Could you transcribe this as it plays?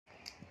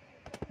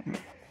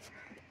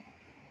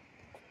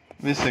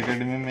Wish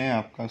academy में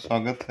आपका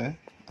स्वागत है।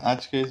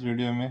 आज के इस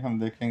वीडियो में हम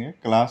देखेंगे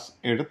क्लास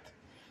 8th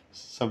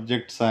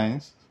सब्जेक्ट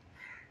साइंस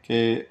के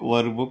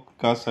वर्कबुक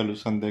का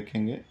सलूशन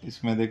देखेंगे।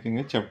 इसमें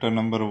देखेंगे chapter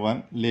number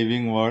 1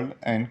 living world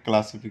and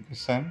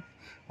classification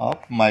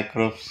of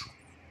microbes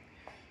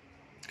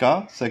का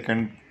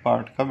सेकंड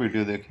पार्ट का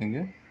वीडियो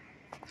देखेंगे।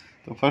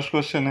 तो फर्स्ट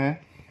क्वेश्चन है,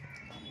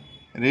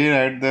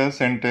 rewrite the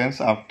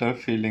sentence after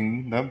filling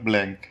the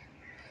blank.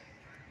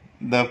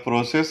 The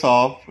process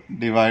of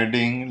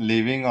dividing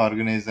living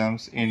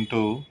organisms into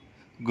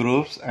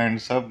groups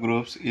and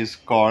subgroups is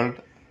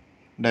called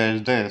dash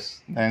dash.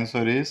 The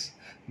answer is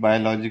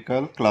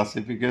biological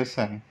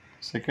classification.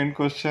 Second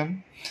question,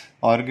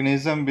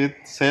 organism with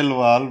cell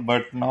wall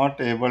but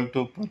not able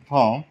to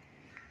perform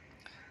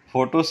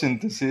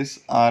photosynthesis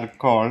are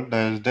called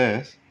dash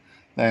dash.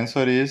 The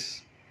answer is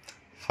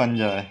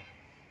fungi.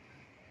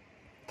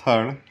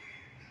 Third,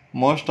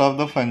 most of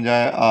the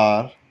fungi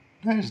are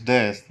dash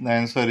dash. The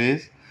answer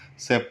is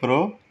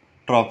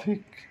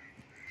saprotrophic.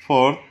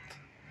 Fourth,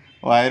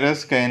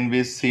 virus can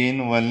be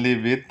seen only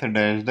with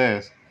dash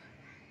dash.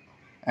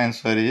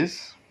 Answer is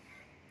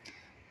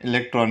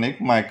electronic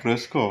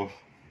microscope.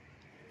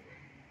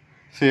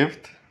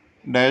 Fifth,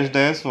 dash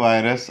dash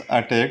virus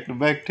attacked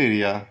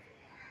bacteria.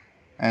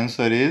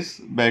 Answer is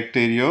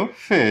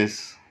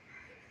bacteriophage.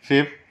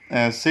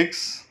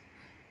 Sixth,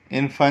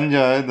 in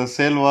fungi, the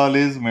cell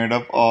wall is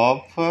made up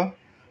of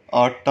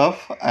a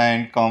tough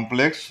and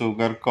complex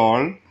sugar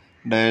called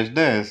dash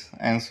dash.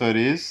 Answer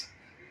is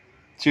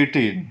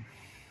chitin.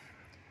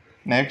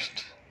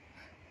 Next,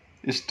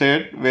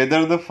 state whether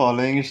the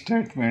following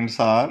statements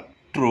are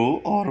true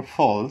or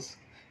false.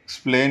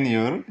 Explain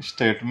your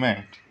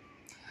statement.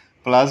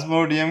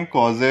 Plasmodium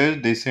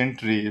causes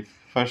dysentery.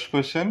 First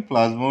question,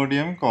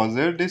 Plasmodium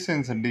causes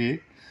dysentery.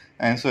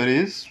 Answer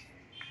is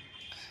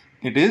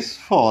it is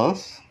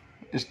false.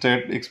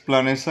 State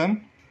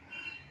explanation.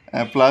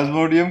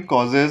 Plasmodium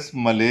causes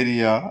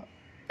malaria.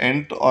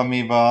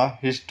 Entamoeba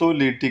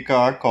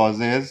histolytica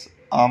causes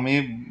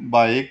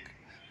amoebic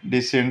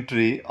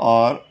dysentery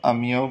or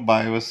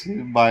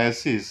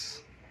amoebiosis.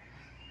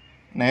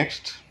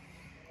 Next,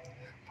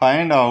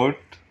 find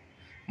out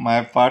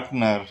my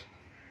partner.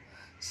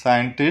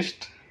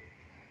 Scientist,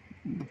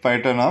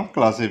 pattern of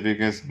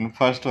classification.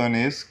 First one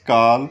is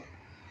Carl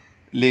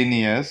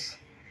Linnaeus.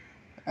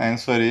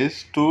 Answer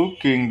is 2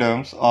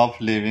 kingdoms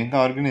of living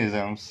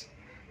organisms.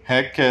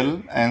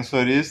 Haeckel,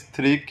 answer is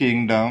 3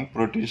 kingdom,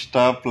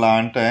 Protista,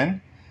 plant and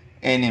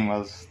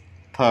animals.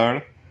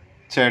 Third,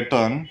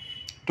 Chaton,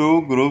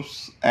 2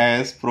 groups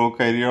as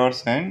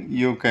prokaryotes and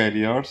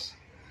eukaryotes.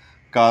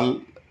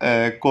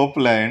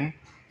 Copeland,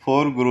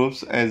 4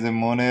 groups as a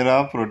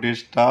Monera,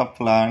 Protista,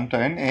 plant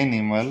and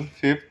animal.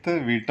 Fifth,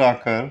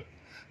 Whitaker,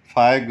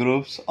 5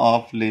 groups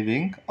of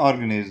living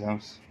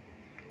organisms.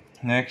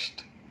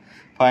 Next,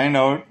 find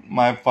out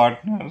my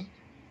partner.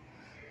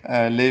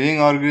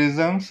 Living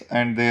organisms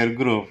and their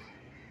group.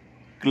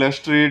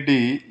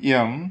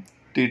 Clostridium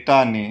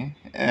tetani,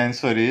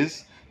 answer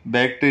is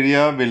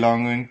bacteria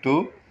belonging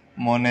to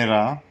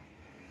Monera.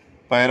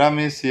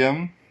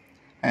 Paramecium,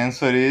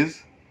 answer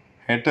is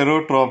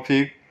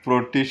heterotrophic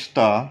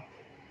Protista.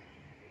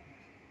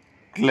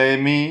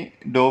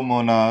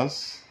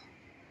 Chlamydomonas,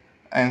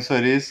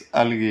 answer is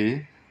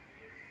algae.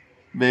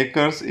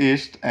 Baker's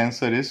yeast,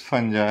 answer is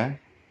fungi.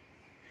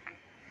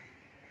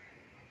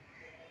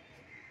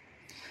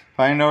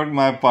 Find out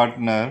my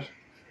partner,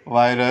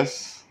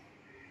 virus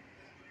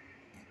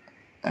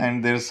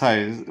and their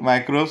size,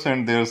 microbes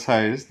and their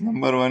size.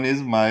 Number 1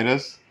 is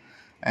virus,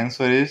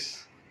 answer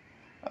is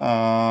 10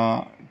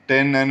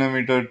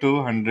 nanometer to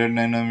 100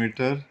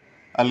 nanometer.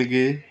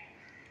 Algae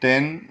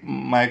 10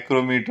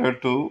 micrometer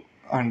to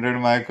 100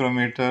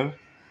 micrometer.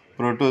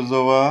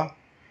 Protozoa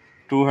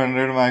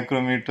 200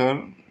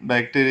 micrometer.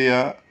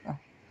 Bacteria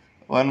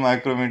 1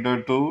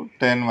 micrometer to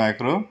 10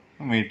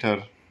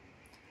 micrometer.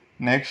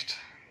 Next,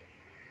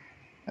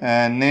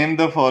 name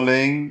the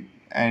following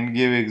and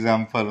give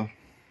example.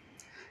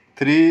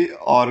 3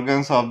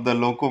 organs of the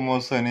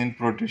locomotion in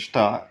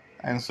Protista.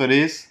 Answer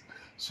is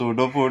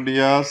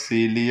pseudopodia,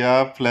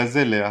 cilia,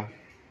 flagella.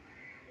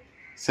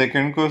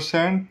 Second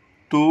question,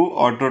 2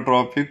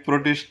 autotrophic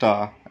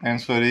Protista.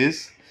 Answer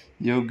is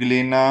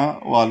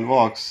Euglena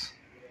volvox.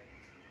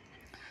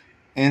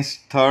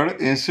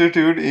 Third,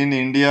 institute in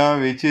India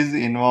which is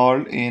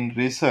involved in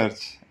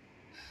research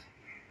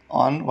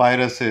on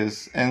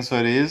viruses.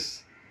 Answer is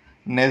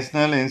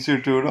National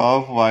Institute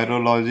of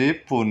Virology,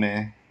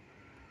 Pune.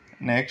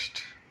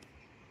 Next,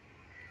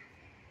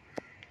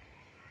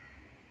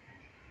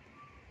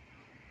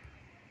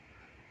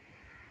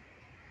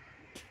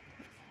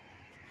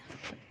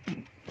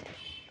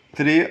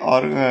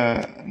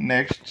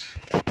 next,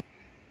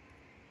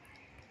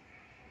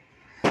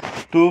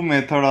 2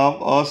 method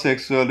of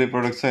asexual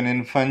reproduction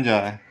in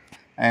fungi.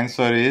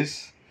 Answer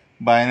is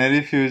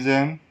binary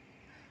fusion,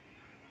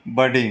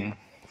 budding.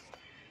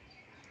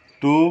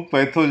 2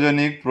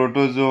 pathogenic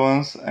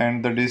protozoans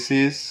and the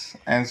disease.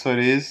 Answer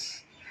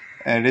is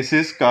a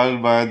disease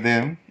caused by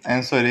them.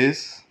 Answer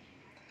is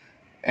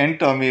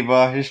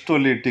Entamoeba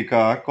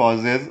histolytica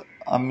causes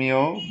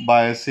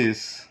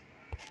amoebiasis.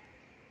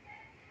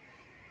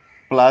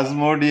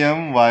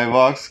 Plasmodium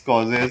vivax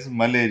causes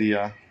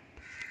malaria.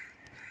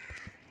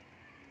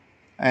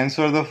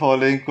 Answer the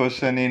following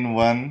question in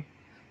one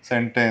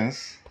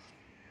sentence.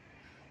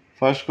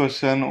 First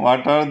question,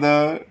 what are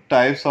the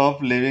types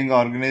of living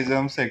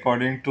organisms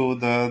according to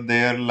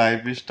their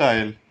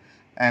lifestyle?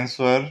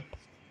 Answer,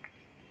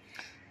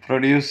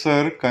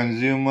 producer,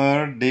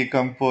 consumer,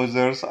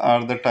 decomposers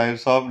are the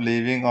types of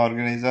living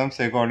organisms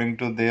according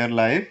to their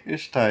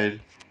lifestyle.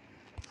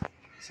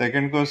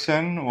 Second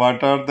question,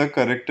 what are the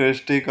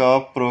characteristics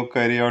of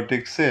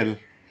prokaryotic cell?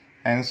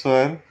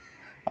 Answer,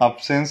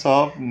 absence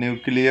of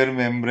nuclear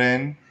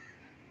membrane,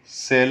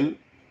 cell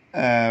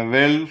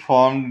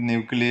well-formed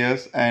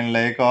nucleus and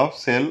lack of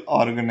cell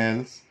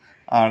organelles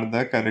are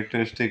the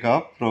characteristic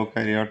of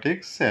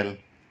prokaryotic cell.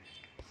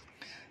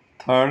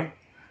 Third,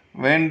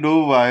 when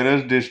do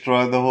viruses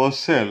destroy the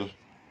host cell?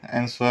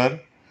 Answer,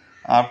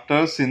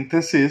 after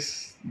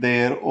synthesis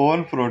their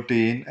own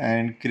protein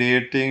and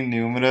creating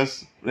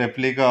numerous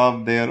replica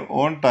of their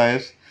own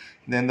types,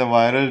 then the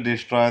virus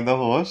destroy the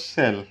host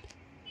cell.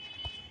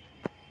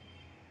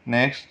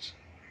 Next,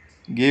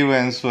 give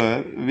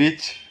answer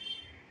which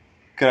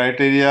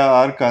criteria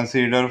are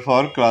considered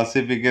for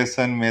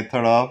classification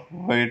method of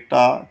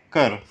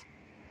Whittaker.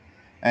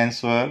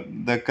 Answer,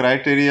 the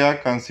criteria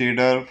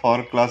considered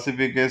for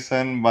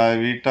classification by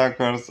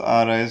Whittakers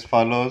are as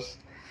follows.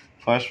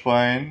 First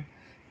point,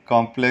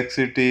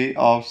 complexity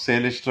of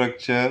cell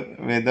structure,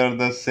 whether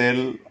the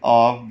cell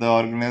of the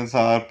organelles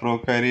are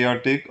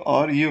prokaryotic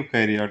or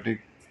eukaryotic.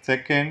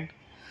 Second,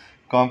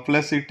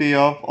 complexity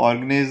of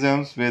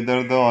organisms,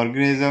 whether the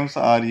organisms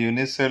are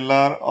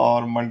unicellular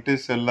or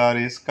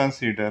multicellular is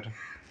considered.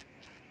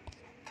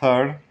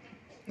 Third,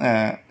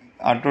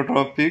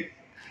 autotrophic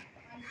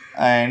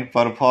and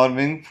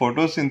performing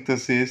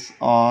photosynthesis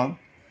on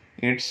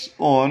its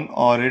own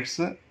or its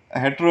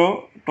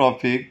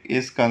heterotrophic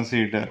is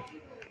considered.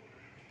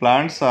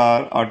 Plants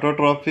are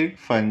autotrophic,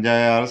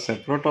 fungi are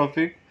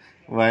saprotrophic,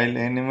 while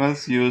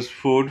animals use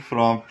food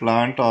from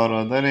plant or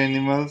other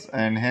animals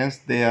and hence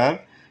they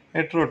are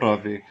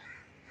heterotrophic.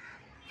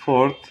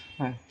 Fourth,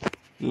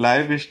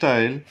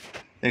 lifestyle.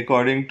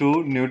 According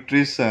to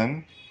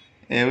nutrition,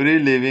 every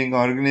living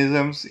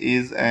organism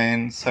is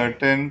at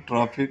certain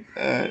trophic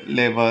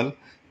level.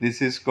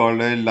 This is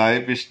called a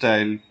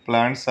lifestyle.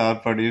 Plants are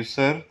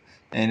producer,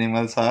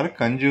 animals are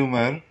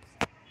consumer,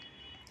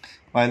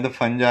 while the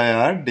fungi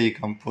are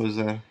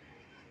decomposer.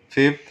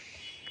 Fifth,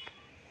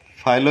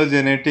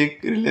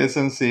 phylogenetic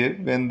relationship.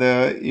 When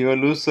the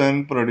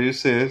evolution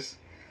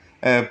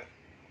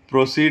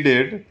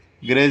proceeded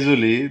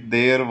gradually,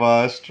 there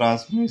was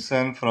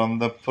transmission from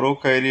the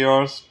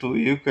prokaryotes to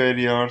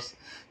eukaryotes,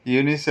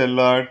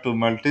 unicellular to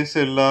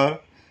multicellular.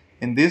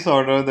 In this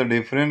order, the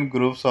different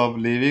groups of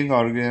living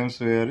organisms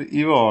were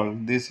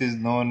evolved. This is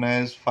known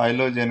as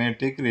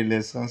phylogenetic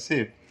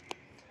relationship.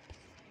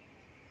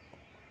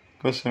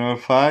 Question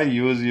number 5.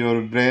 Use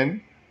your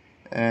brain.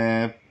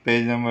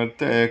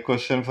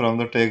 Question from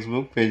the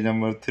textbook, page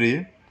number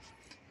 3.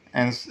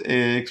 And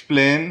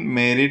explain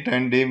merit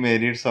and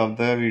demerits of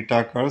the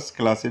Whittaker's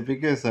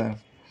classification.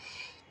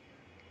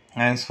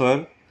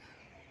 Answer,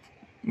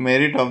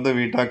 merit of the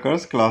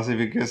Whittaker's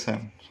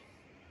classification.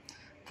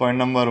 Point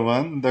number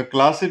 1. The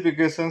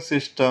classification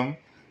system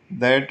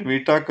that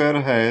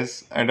Whittaker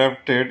has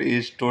adapted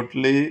is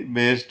totally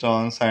based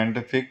on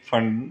scientific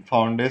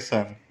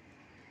foundation.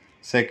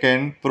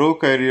 Second,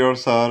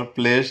 prokaryotes are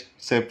placed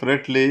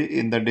separately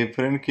in the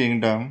different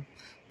kingdom.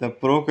 The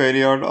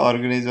prokaryote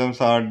organisms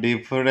are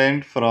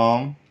different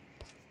from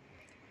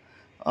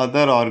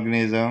other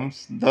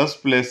organisms, thus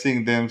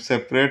placing them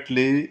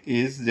separately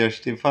is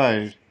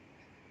justified.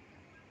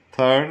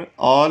 Third,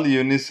 all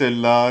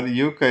unicellular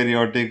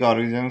eukaryotic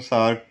organisms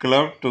are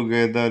clubbed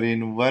together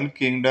in one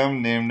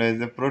kingdom named as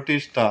a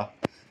protista.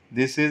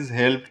 This is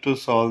helped to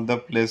solve the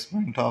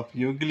placement of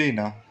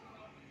Euglena.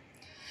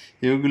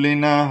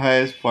 Euglena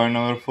has, point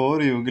number 4,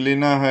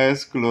 Euglena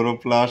has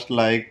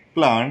chloroplast-like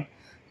plant,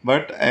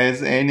 but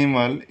as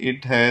animal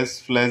it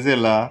has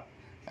flagella,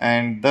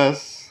 and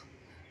thus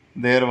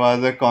there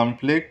was a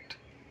conflict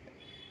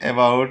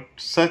about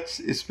such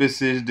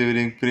species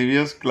during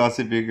previous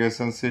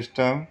classification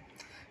system.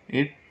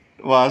 It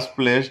was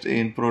placed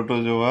in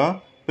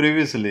protozoa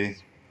previously.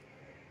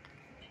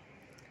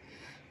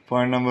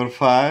 Point number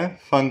 5,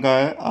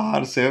 fungi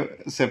are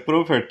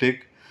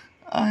saprophytic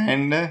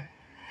and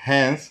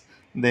hence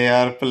they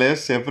are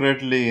placed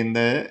separately in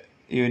the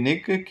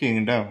unique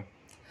kingdom.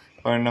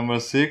 Point number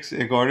 6,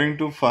 according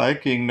to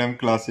 5 kingdom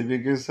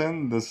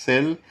classification, the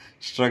cell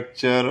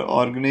structure,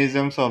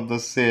 organisms of the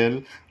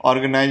cell,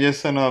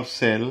 organization of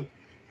cell,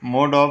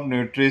 mode of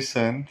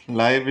nutrition,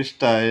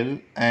 lifestyle,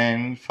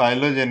 and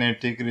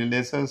phylogenetic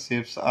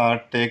relationships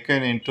are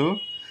taken into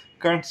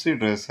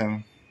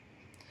consideration.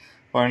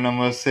 Point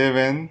number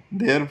 7,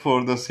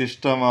 therefore the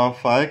system of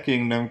 5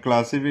 kingdom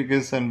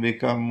classification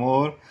become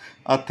more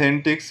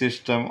authentic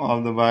system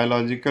of the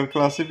biological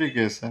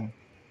classification.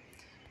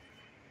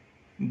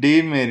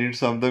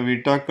 Demerits of the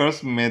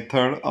Whittaker's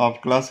method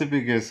of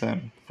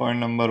classification. Point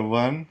number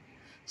 1.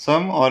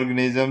 Some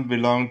organisms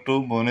belong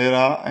to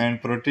Monera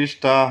and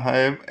Protista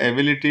have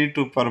ability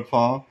to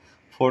perform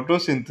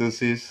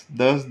photosynthesis,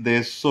 thus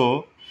they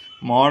show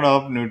mode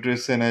of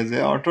nutrition as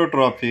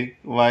autotrophic,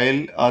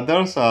 while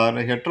others are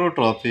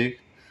heterotrophic.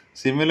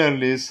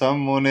 Similarly, some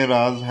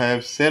Moneras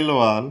have cell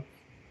wall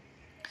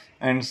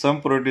and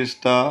some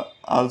Protista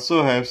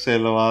also have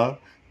cell wall.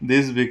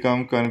 This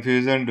becomes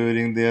confusion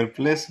during their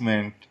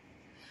placement.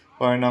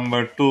 Point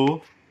number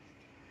 2.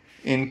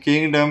 In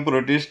kingdom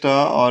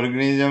Protista,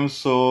 organisms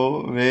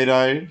show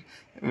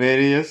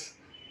various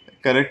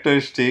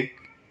characteristics.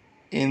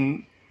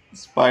 In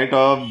spite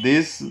of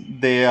this,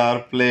 they are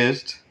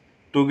placed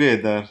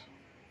together.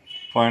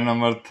 Point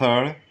number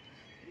 3.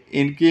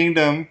 In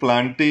kingdom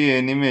Plantae,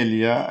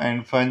 Animalia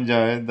and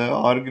Fungi, the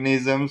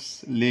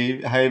organisms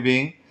live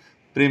having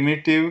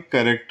primitive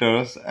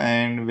characters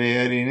and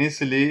were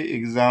initially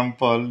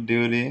example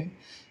during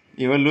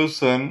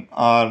evolution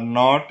are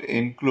not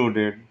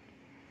included.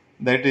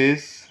 That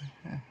is,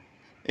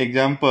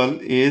 example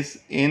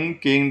is in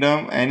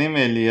kingdom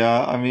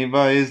Animalia,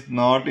 amoeba is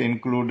not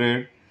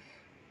included,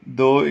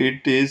 though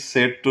it is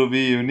said to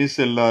be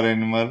unicellular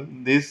animal.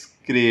 This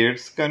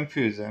creates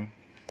confusion.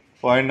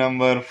 Point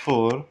number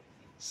 4.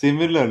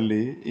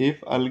 Similarly,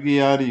 if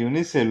algae are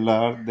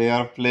unicellular, they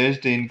are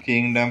placed in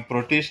kingdom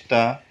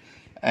Protista,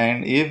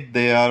 and if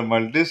they are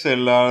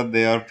multicellular,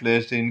 they are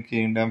placed in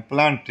kingdom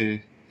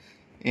Plantae.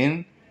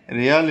 In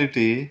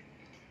reality,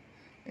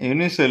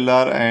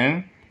 unicellular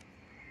and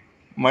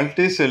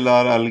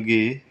multicellular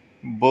algae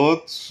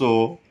both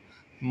show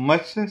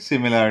much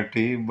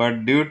similarity,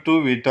 but due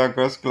to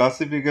Whittaker's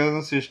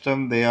classification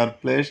system, they are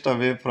placed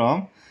away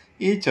from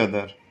each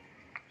other.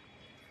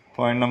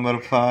 Point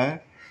number 5.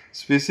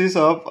 Species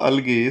of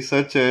algae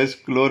such as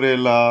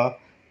Chlorella,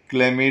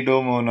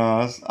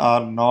 Chlamydomonas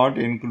are not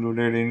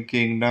included in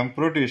kingdom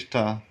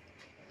Protista.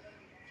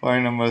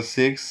 Point number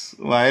 6.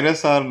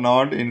 Viruses are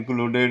not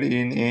included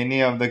in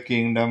any of the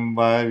kingdom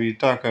by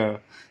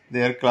Whittaker.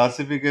 Their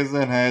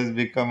classification has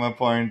become a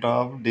point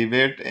of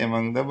debate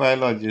among the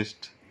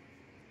biologists.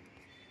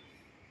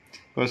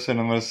 Question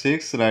number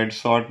 6. Write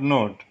short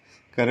note.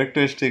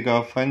 Characteristic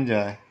of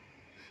fungi.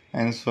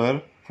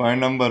 Answer. Point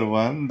number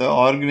 1. The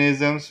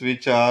organisms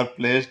which are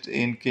placed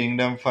in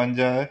kingdom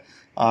fungi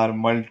are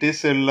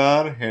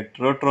multicellular,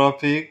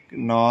 heterotrophic,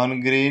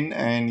 non-green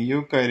and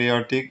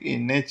eukaryotic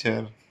in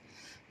nature.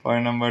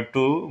 Point number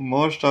 2.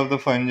 Most of the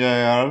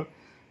fungi are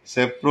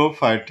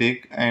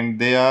saprophytic and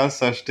they are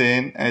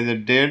sustained as a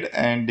dead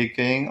and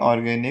decaying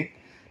organic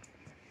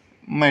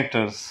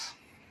matters.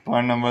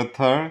 Point number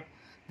 3.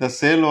 The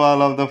cell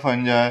wall of the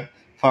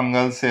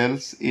fungal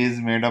cells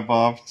is made up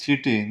of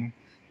chitin.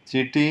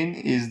 Chitin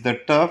is the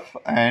tough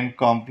and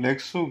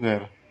complex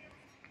sugar.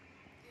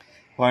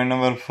 Point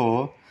number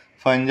 4.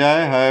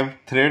 Fungi have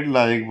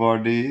thread-like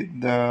body.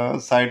 The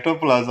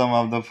cytoplasm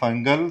of the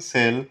fungal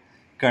cell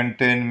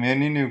contain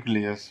many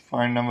nucleus.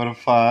 Point number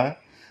 5.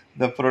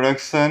 The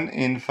production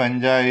in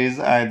fungi is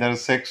either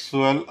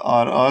sexual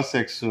or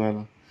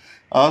asexual.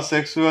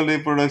 Asexual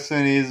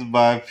reproduction is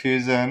by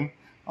fusion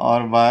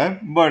or by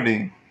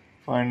budding.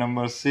 Point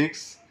number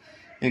 6.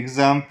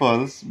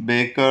 Examples: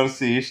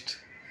 baker's yeast,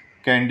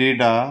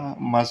 candida,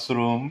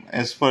 mushroom,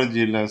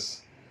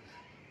 aspergillus.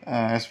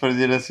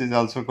 Aspergillus is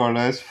also called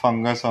as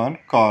fungus on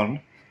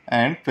corn,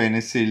 and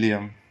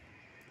penicillium.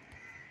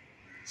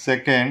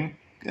 Second,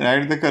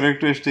 write the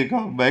characteristic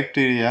of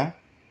bacteria.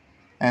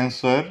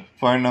 Answer.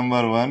 Point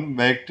number 1.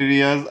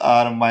 Bacteria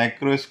are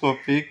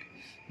microscopic,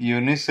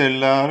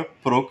 unicellular,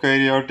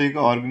 prokaryotic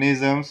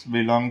organisms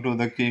belong to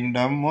the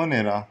kingdom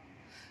Monera.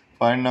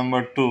 Point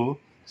number 2.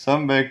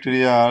 Some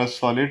bacteria are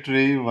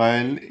solitary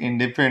while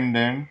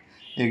independent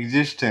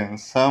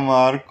existence. Some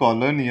are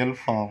colonial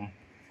form.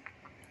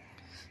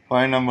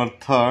 Point number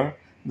 3.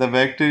 The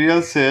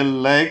bacterial cell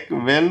lack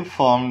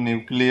well-formed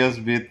nucleus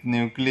with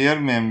nuclear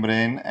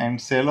membrane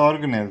and cell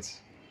organelles.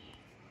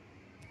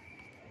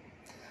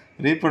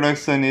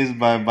 Reproduction is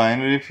by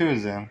binary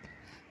fusion.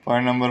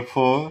 Point number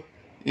 4.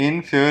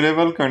 In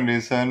favorable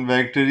condition,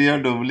 bacteria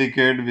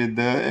duplicate with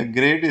a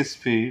great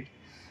speed.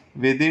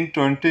 Within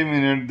 20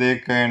 minutes, they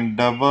can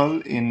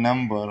double in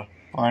number.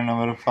 Point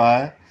number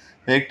 5.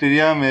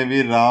 Bacteria may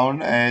be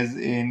round as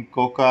in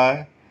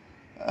cocci,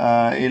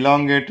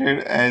 elongated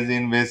as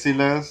in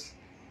bacillus,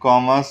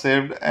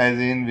 comma-shaped as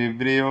in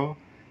vibrio,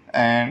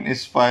 and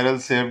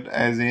spiral-shaped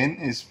as in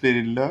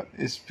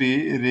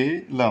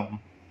spirillum.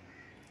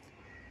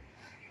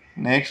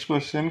 Next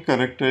question,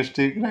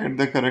 characteristic. Write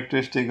the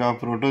characteristic of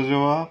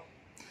protozoa.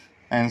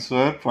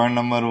 Answer. Point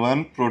number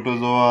 1.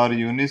 Protozoa are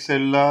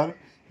unicellular,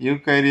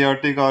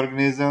 eukaryotic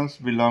organisms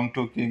belong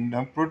to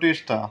kingdom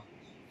Protista.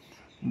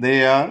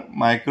 They are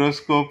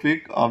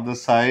microscopic of the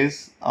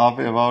size of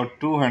about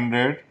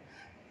 200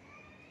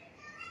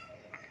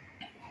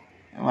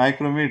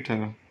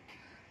 micrometer.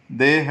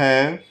 They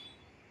have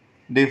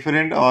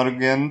different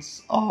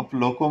organs of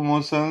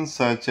locomotion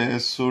such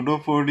as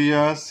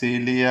pseudopodia,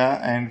 cilia,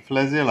 and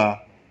flagella.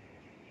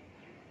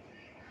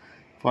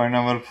 Point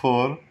number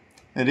 4.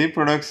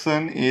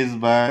 Reproduction is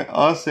by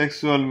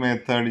asexual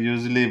method,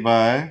 usually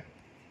by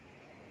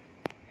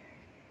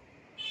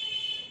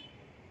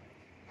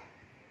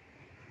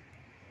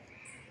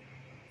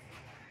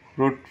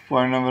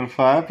point number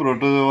 5.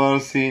 Protozoa are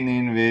seen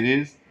in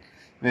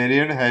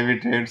varied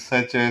habitats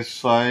such as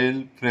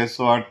soil,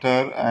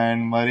 freshwater,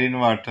 and marine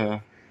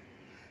water.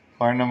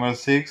 Point number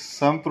 6.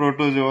 Some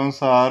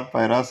protozoans are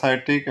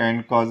parasitic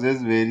and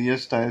causes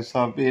various types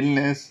of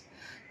illness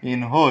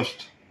in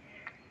host.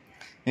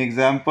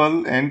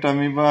 Example, ant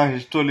amoeba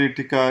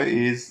histolytica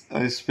is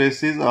a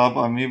species of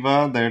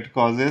amoeba that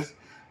causes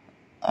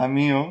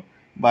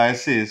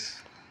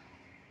amoebiasis.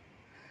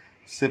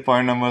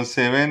 Point number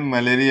 7.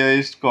 Malaria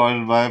is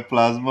caused by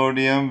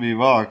Plasmodium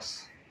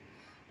vivax.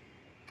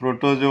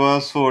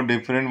 Protozoa show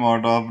different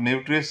mode of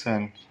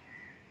nutrition.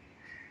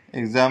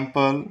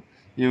 Example,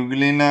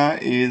 Euglena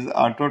is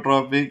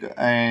autotrophic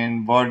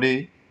and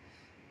body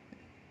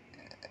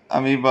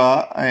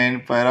amoeba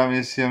and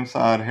parameciums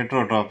are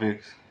heterotrophic.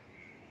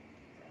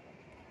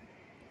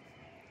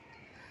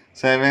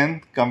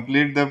 7.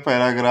 Complete the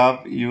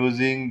paragraph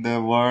using the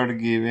word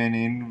given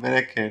in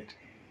bracket.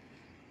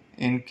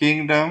 In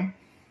kingdom,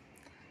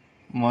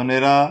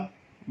 Monera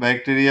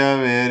bacteria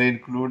were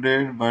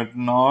included but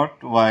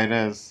not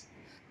virus.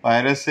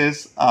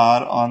 Viruses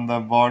are on the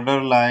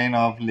borderline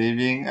of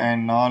living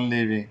and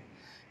non-living.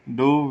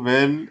 Do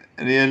we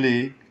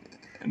really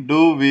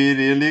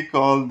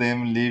call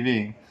them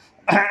living?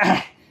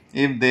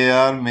 If they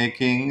are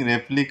making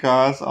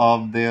replicas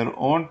of their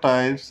own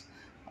types,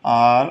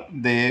 are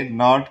they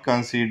not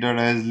considered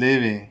as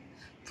living?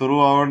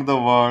 Throughout the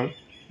world,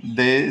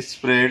 they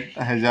spread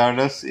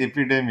hazardous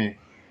epidemic.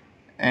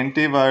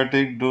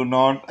 Antibiotics do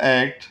not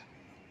act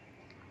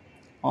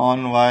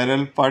on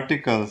viral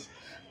particles.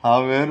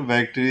 However,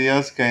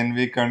 bacteria can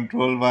be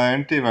controlled by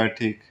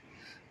antibiotics.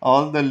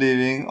 All the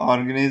living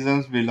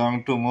organisms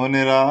belong to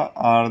Monera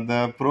are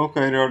the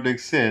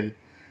prokaryotic cell.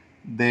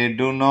 They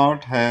do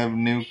not have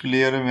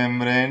nuclear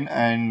membrane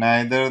and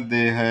neither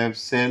they have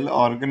cell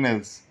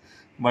organelles.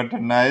 But a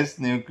nice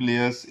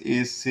nucleus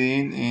is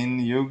seen in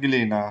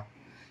Euglena.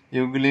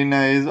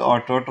 Euglena is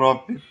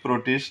autotrophic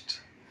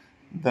protist.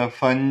 The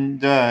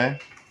fungi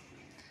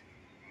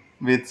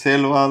with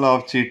cell wall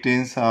of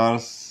chitins are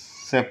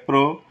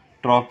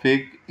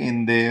saprotrophic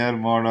in their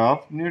mode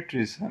of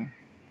nutrition.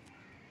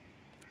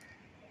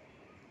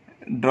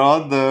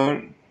 Draw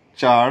the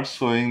chart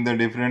showing the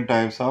different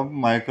types of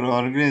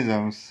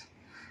microorganisms.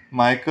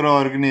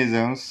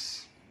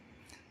 Microorganisms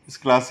is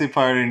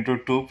classified into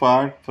two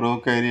parts,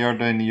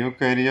 prokaryote and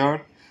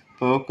eukaryote.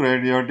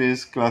 Prokaryote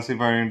is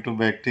classified into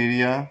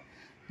bacteria.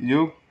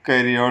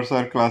 Eukaryotes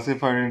are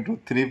classified into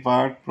three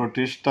parts,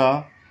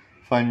 protista,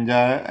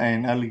 fungi,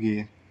 and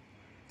algae.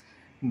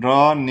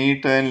 Draw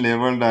neat and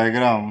label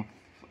diagram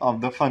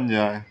of the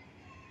fungi.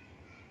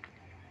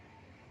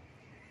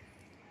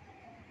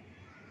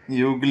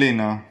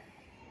 Euglena.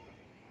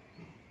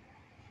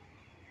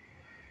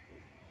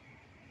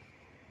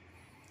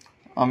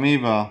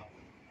 Amoeba.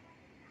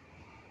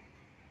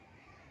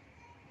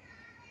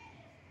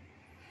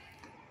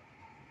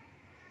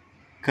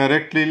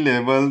 Correctly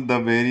label the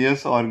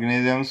various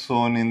organisms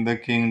shown in the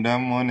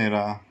kingdom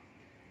Monera.